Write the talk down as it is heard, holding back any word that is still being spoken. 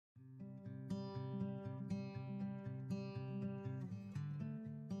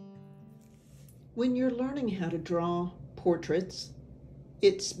When you're learning how to draw portraits,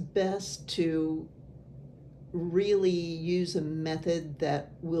 it's best to really use a method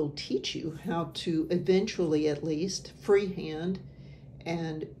that will teach you how to eventually, at least, freehand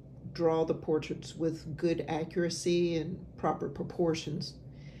and draw the portraits with good accuracy and proper proportions.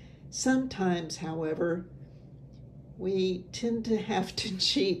 Sometimes, however, we tend to have to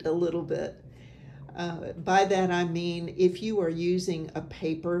cheat a little bit. By that I mean, if you are using a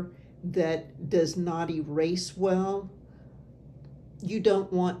paper that does not erase well, you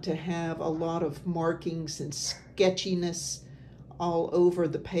don't want to have a lot of markings and sketchiness all over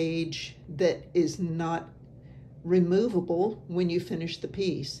the page that is not removable when you finish the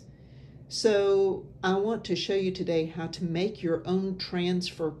piece. So I want to show you today how to make your own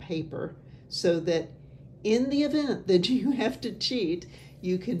transfer paper so that in the event that you have to cheat,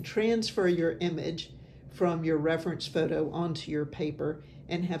 you can transfer your image from your reference photo onto your paper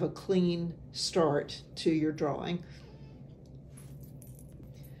and have a clean start to your drawing.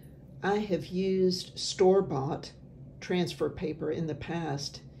 I have used store-bought transfer paper in the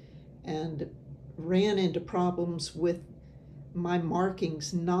past and ran into problems with my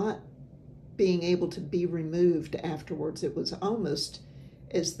markings not being able to be removed afterwards. It was almost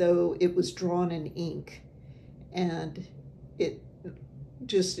as though it was drawn in ink, and it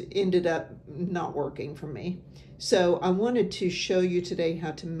just ended up not working for me. So I wanted to show you today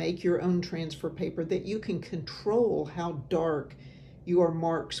how to make your own transfer paper that you can control how dark your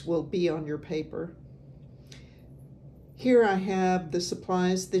marks will be on your paper. Here I have the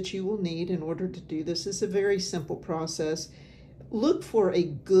supplies that you will need in order to do this. It's a very simple process. Look for a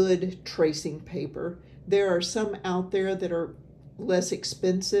good tracing paper. There are some out there that are less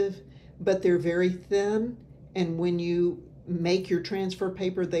expensive, but they're very thin, and when you make your transfer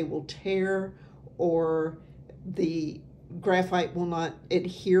paper, they will tear, or the graphite will not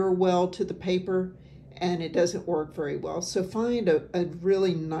adhere well to the paper, and it doesn't work very well. So find a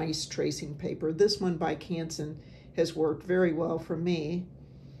really nice tracing paper. This one by Canson has worked very well for me.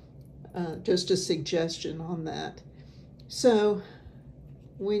 Just a suggestion on that. So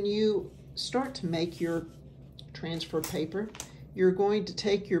when you start to make your transfer paper, you're going to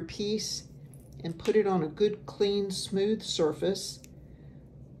take your piece and put it on a good, clean, smooth surface.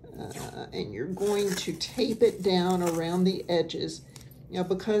 And you're going to tape it down around the edges. Now,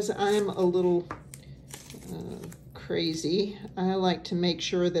 because I'm a little crazy, I like to make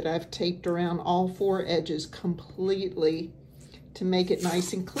sure that I've taped around all 4 edges completely to make it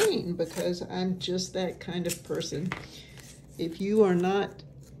nice and clean, because I'm just that kind of person. If you are not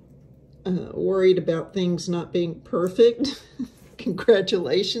worried about things not being perfect,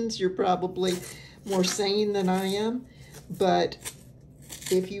 congratulations, you're probably more sane than I am. But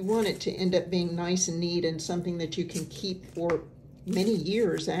if you want it to end up being nice and neat and something that you can keep for many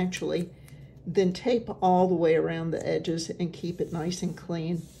years actually, then tape all the way around the edges and keep it nice and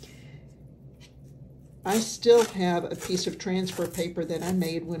clean. I still have a piece of transfer paper that I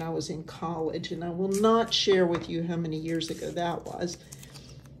made when I was in college, and I will not share with you how many years ago that was,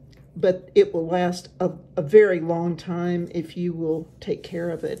 but it will last a very long time if you will take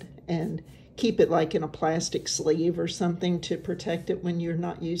care of it and keep it like in a plastic sleeve or something to protect it when you're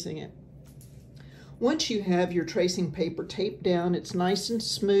not using it. Once you have your tracing paper taped down, it's nice and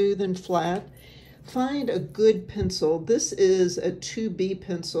smooth and flat, find a good pencil. This is a 2B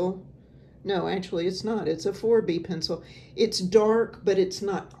pencil. No, actually it's not. It's a 4B pencil. It's dark, but it's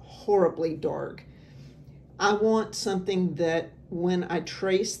not horribly dark. I want something that when I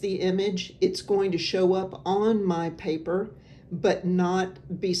trace the image, it's going to show up on my paper, but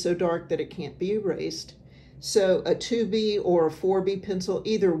not be so dark that it can't be erased. So a 2B or a 4B pencil,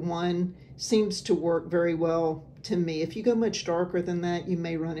 either one seems to work very well to me. If you go much darker than that, you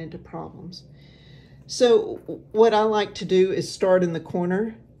may run into problems. So what I like to do is start in the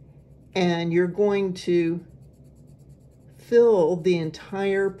corner, and you're going to fill the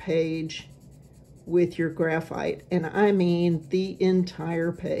entire page with your graphite, and I mean the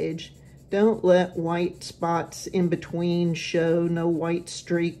entire page. Don't let white spots in between show, no white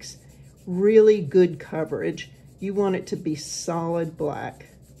streaks. Really good coverage. You want it to be solid black.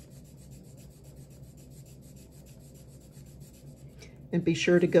 And be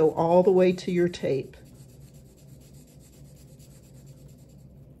sure to go all the way to your tape.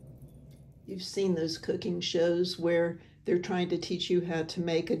 You've seen those cooking shows where they're trying to teach you how to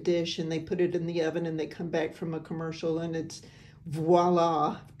make a dish, and they put it in the oven and they come back from a commercial and it's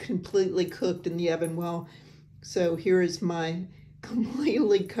voila, completely cooked in the oven. Well, so here is my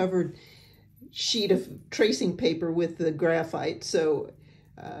completely covered sheet of tracing paper with the graphite. So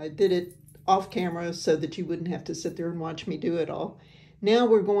I did it off camera so that you wouldn't have to sit there and watch me do it all. Now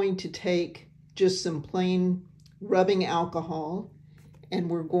we're going to take just some plain rubbing alcohol, and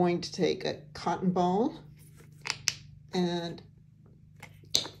we're going to take a cotton ball and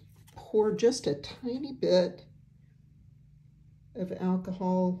pour just a tiny bit of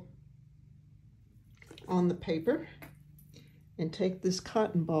alcohol on the paper, and take this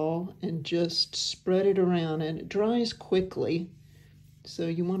cotton ball and just spread it around, and it dries quickly, so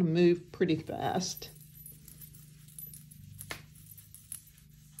you want to move pretty fast.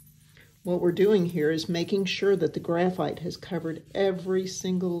 What we're doing here is making sure that the graphite has covered every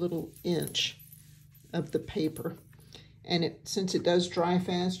single little inch of the paper. And since it does dry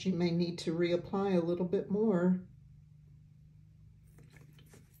fast, you may need to reapply a little bit more.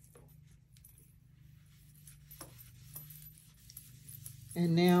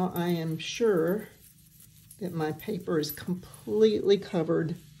 And now I am sure that my paper is completely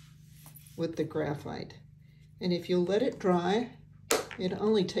covered with the graphite. And if you'll let it dry, it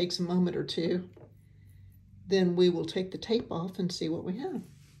only takes a moment or two, then we will take the tape off and see what we have.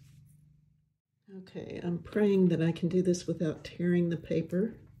 Okay, I'm praying that I can do this without tearing the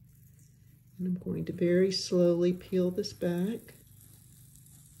paper. And I'm going to very slowly peel this back.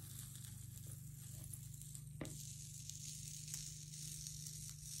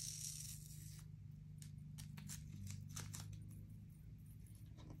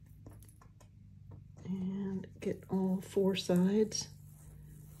 And get all four sides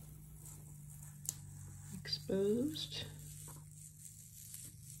exposed.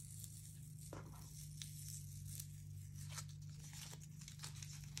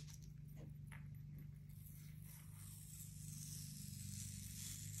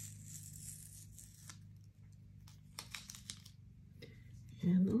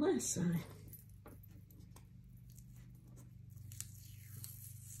 And the last side.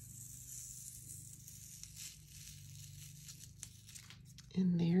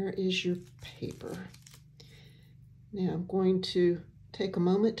 And there is your paper. Now I'm going to take a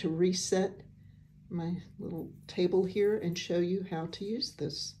moment to reset my little table here and show you how to use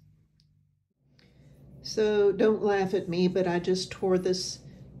this. So don't laugh at me, but I just tore this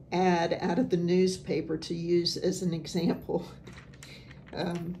ad out of the newspaper to use as an example.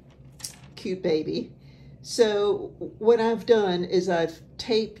 Cute baby. So what I've done is I've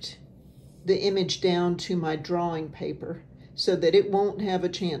taped the image down to my drawing paper so that it won't have a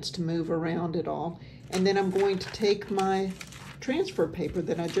chance to move around at all. And then I'm going to take my transfer paper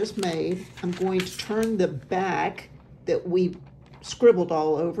that I just made. I'm going to turn the back that we scribbled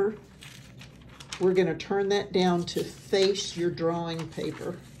all over. We're going to turn that down to face your drawing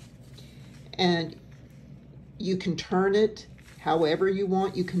paper. And you can turn it however you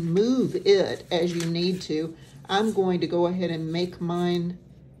want. You can move it as you need to. I'm going to go ahead and make mine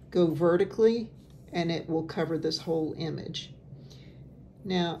go vertically, and it will cover this whole image.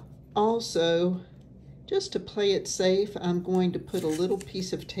 Now, also, just to play it safe, I'm going to put a little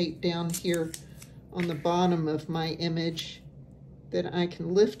piece of tape down here on the bottom of my image that I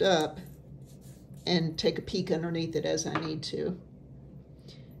can lift up and take a peek underneath it as I need to.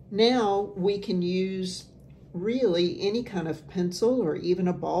 Now we can use really any kind of pencil or even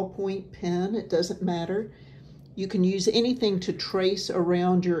a ballpoint pen, it doesn't matter. You can use anything to trace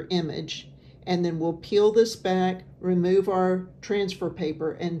around your image, and then we'll peel this back, remove our transfer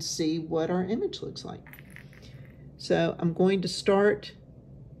paper, and see what our image looks like. So I'm going to start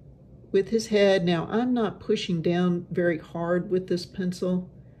with his head. Now I'm not pushing down very hard with this pencil,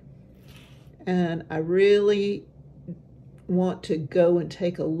 and I really want to go and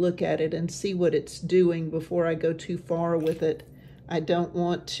take a look at it and see what it's doing before I go too far with it. I don't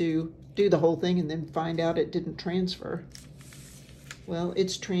want to do the whole thing and then find out it didn't transfer. Well,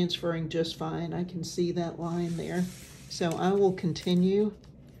 it's transferring just fine. I can see that line there. So I will continue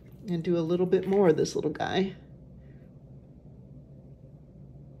and do a little bit more of this little guy.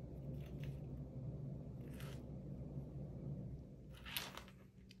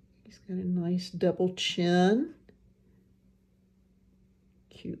 He's got a nice double chin.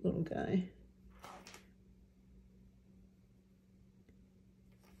 Cute little guy.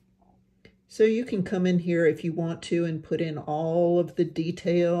 So you can come in here if you want to and put in all of the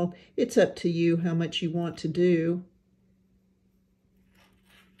detail. It's up to you how much you want to do.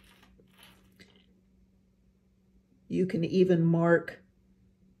 You can even mark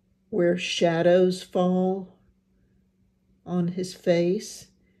where shadows fall on his face.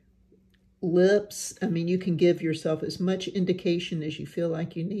 Lips, I mean, you can give yourself as much indication as you feel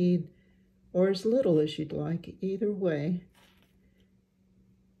like you need, or as little as you'd like, either way.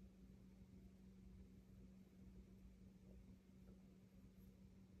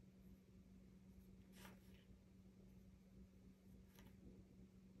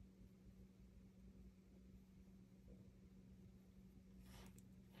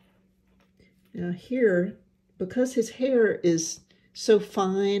 Now here, because his hair is so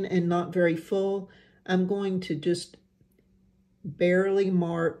fine and not very full, I'm going to just barely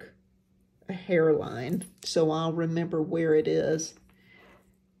mark a hairline so I'll remember where it is.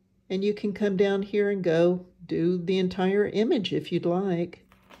 And you can come down here and go do the entire image if you'd like.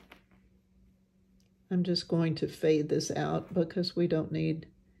 I'm just going to fade this out because we don't need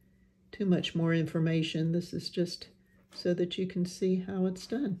too much more information. This is just so that you can see how it's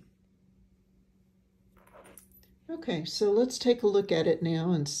done. Okay, so let's take a look at it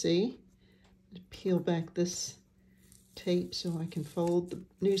now and see. Peel back this tape so I can fold the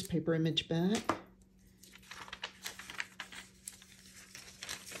newspaper image back.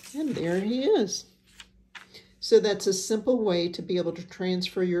 And there he is. So that's a simple way to be able to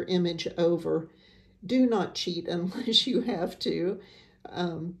transfer your image over. Do not cheat unless you have to,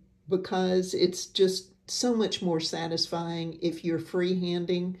 because it's just so much more satisfying if you're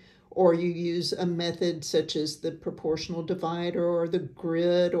freehanding or you use a method such as the proportional divider or the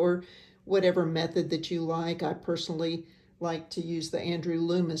grid or whatever method that you like. I personally like to use the Andrew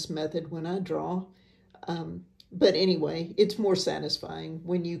Loomis method when I draw. But anyway, it's more satisfying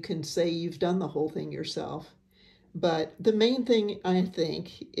when you can say you've done the whole thing yourself. But the main thing, I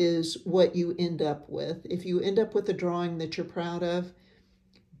think, is what you end up with. If you end up with a drawing that you're proud of,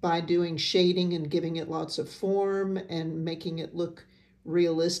 by doing shading and giving it lots of form and making it look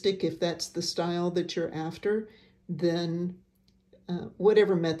realistic, if that's the style that you're after, then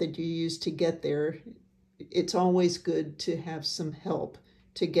whatever method you use to get there, it's always good to have some help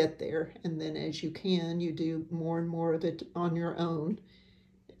to get there. And then as you can, you do more and more of it on your own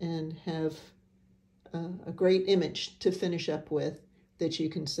and have a great image to finish up with that you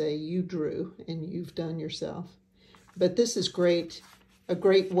can say you drew and you've done yourself. But this is great, a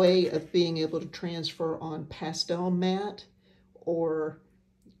great way of being able to transfer on pastel matte or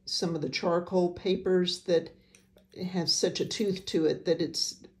some of the charcoal papers that have such a tooth to it that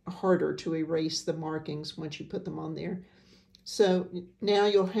it's harder to erase the markings once you put them on there. So now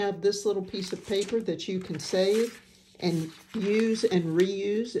you'll have this little piece of paper that you can save and use and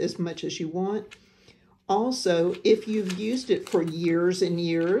reuse as much as you want. Also, if you've used it for years and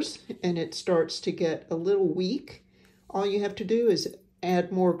years and it starts to get a little weak, all you have to do is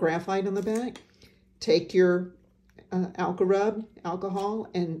add more graphite on the back, take your alcohol,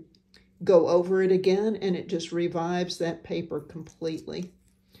 and go over it again, and it just revives that paper completely.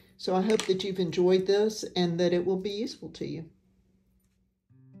 So I hope that you've enjoyed this and that it will be useful to you.